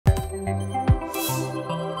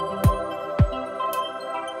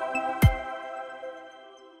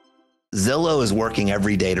Zillow is working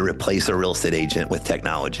every day to replace a real estate agent with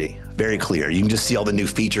technology. Very clear. You can just see all the new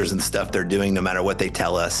features and stuff they're doing no matter what they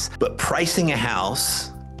tell us. But pricing a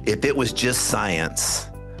house, if it was just science,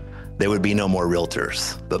 there would be no more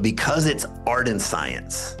realtors. But because it's art and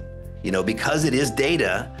science, because it is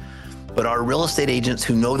data, but our real estate agents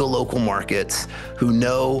who know the local markets, who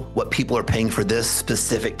know what people are paying for this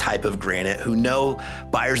specific type of granite, who know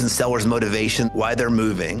buyers and sellers' motivation, why they're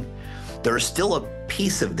moving, there's still a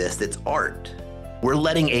piece of this that's art. We're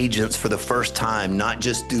letting agents for the first time not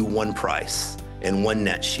just do one price and one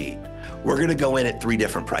net sheet. We're gonna go in at 3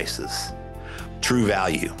 different prices.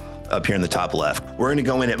 TruValue, up here in the top left. We're gonna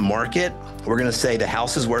go in at market. We're gonna say the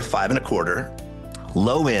house is worth 5.25.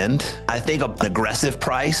 Low end, I think an aggressive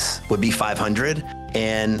price would be 500,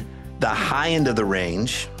 and the high end of the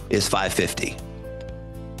range is 550.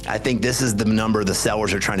 I think this is the number the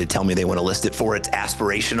sellers are trying to tell me they want to list it for. It's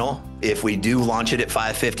aspirational. If we do launch it at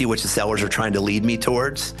 550, which the sellers are trying to lead me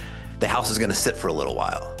towards, the house is going to sit for a little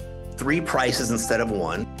while. 3 prices instead of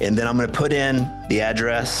 1. And then I'm going to put in the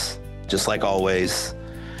address, just like always.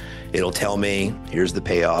 It'll tell me, here's the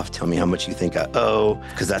payoff. Tell me how much you think I owe,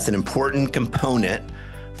 because that's an important component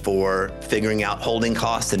for figuring out holding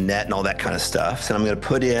costs and net and all that kind of stuff. So I'm going to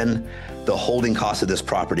put in the holding cost of this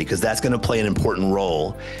property, because that's going to play an important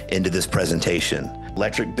role into this presentation.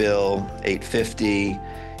 Electric bill,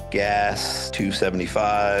 $850, gas,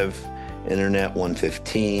 $275, internet,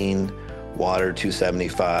 $115, water,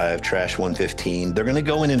 $275, trash, $115. They're going to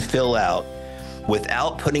go in and fill out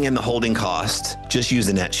without putting in the holding cost. Just use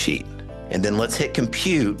a net sheet. And then let's hit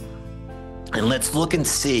compute, and let's look and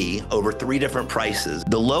see over 3 different prices.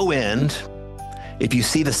 The low end, if you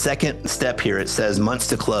see the second step here, it says months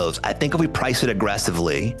to close. I think if we price it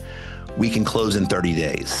aggressively, we can close in 30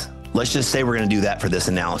 days. Let's just say we're gonna do that for this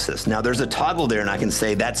analysis. Now there's a toggle there, and I can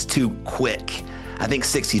say that's too quick. I think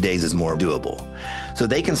 60 days is more doable. So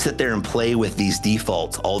they can sit there and play with these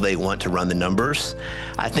defaults all they want to run the numbers.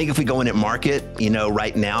 I think if we go in at market,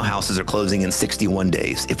 right now houses are closing in 61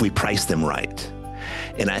 days if we price them right.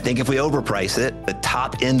 And I think if we overprice it, the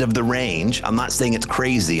top end of the range, I'm not saying it's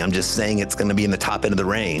crazy, I'm just saying it's gonna be in the top end of the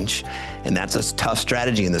range, and that's a tough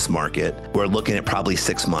strategy in this market. We're looking at probably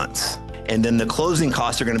 6 months. And then the closing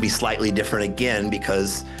costs are gonna be slightly different again,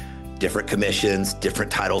 because different commissions,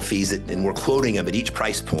 different title fees, and we're quoting them at each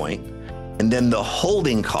price point. And then the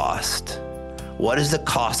holding cost, what is the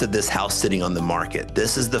cost of this house sitting on the market?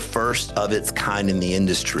 This is the first of its kind in the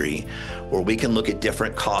industry where we can look at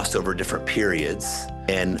different costs over different periods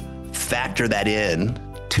and factor that in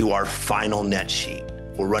to our final net sheet.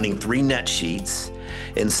 We're running 3 net sheets.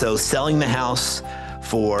 And so selling the house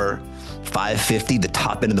for $550, the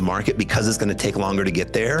top end of the market, because it's gonna take longer to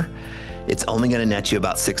get there, it's only gonna net you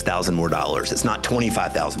about $6,000 more. It's not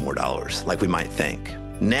 $25,000 more like we might think.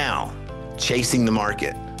 Now, chasing the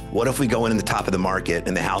market. What if we go in the top of the market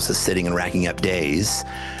and the house is sitting and racking up days?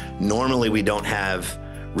 Normally we don't have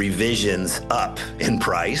revisions up in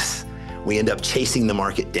price. We end up chasing the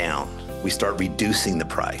market down. We start reducing the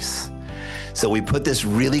price. So we put this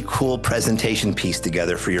really cool presentation piece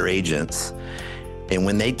together for your agents. And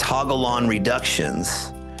when they toggle on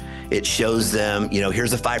reductions, it shows them,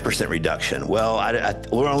 here's a 5% reduction. Well,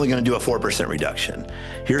 we're only gonna do a 4% reduction.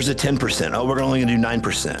 Here's a 10%. Oh, we're only gonna do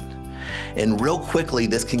 9%. And real quickly,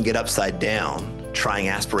 this can get upside down, trying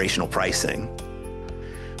aspirational pricing,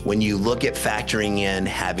 when you look at factoring in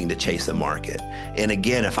having to chase a market. And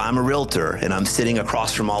again, if I'm a realtor and I'm sitting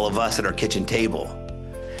across from all of us at our kitchen table,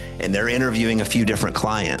 and they're interviewing a few different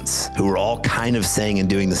clients who are all kind of saying and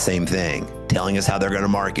doing the same thing, telling us how they're gonna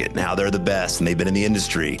market and how they're the best and they've been in the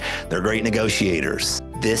industry, they're great negotiators.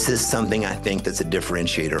 This is something I think that's a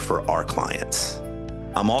differentiator for our clients.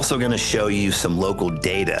 I'm also gonna show you some local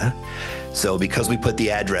data. So because we put the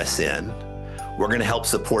address in, we're gonna help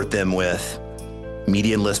support them with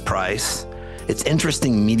median list price. It's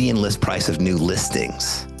interesting, median list price of new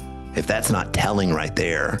listings. If that's not telling right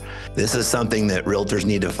there, this is something that realtors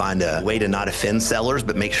need to find a way to not offend sellers,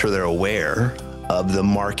 but make sure they're aware of the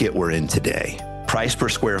market we're in today. Price per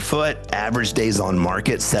square foot, average days on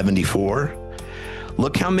market, 74.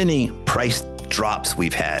 Look how many price drops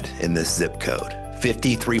we've had in this zip code.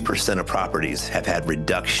 53% of properties have had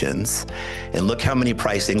reductions, and look how many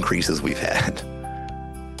price increases we've had.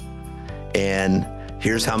 And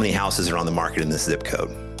here's how many houses are on the market in this zip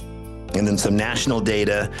code. And then some national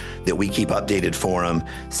data that we keep updated for them.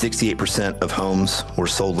 68% of homes were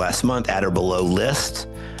sold last month at or below list.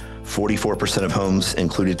 44% of homes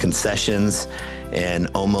included concessions, and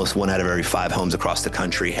almost 1 out of every 5 homes across the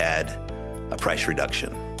country had a price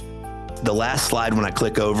reduction. The last slide, when I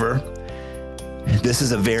click over, this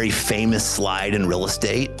is a very famous slide in real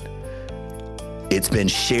estate. It's been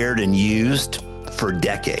shared and used for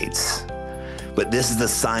decades, but this is the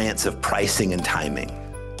science of pricing and timing.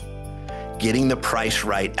 Getting the price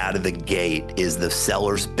right out of the gate is the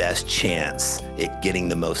seller's best chance at getting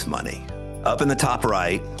the most money. Up in the top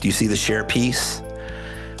right, do you see the share piece?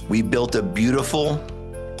 We built a beautiful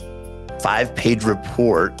 5-page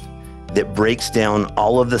report that breaks down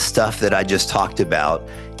all of the stuff that I just talked about: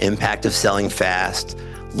 impact of selling fast,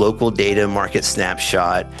 local data, market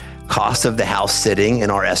snapshot, cost of the house sitting in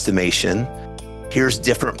our estimation. Here's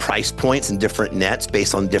different price points and different nets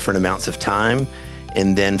based on different amounts of time.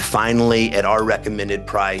 And then finally, at our recommended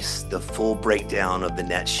price, the full breakdown of the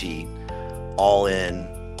net sheet, all in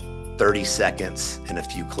 30 seconds and a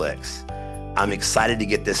few clicks. I'm excited to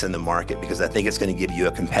get this in the market because I think it's going to give you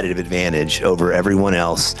a competitive advantage over everyone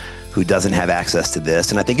else who doesn't have access to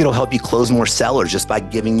this. And I think it'll help you close more sellers just by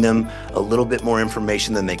giving them a little bit more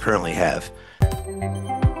information than they currently have.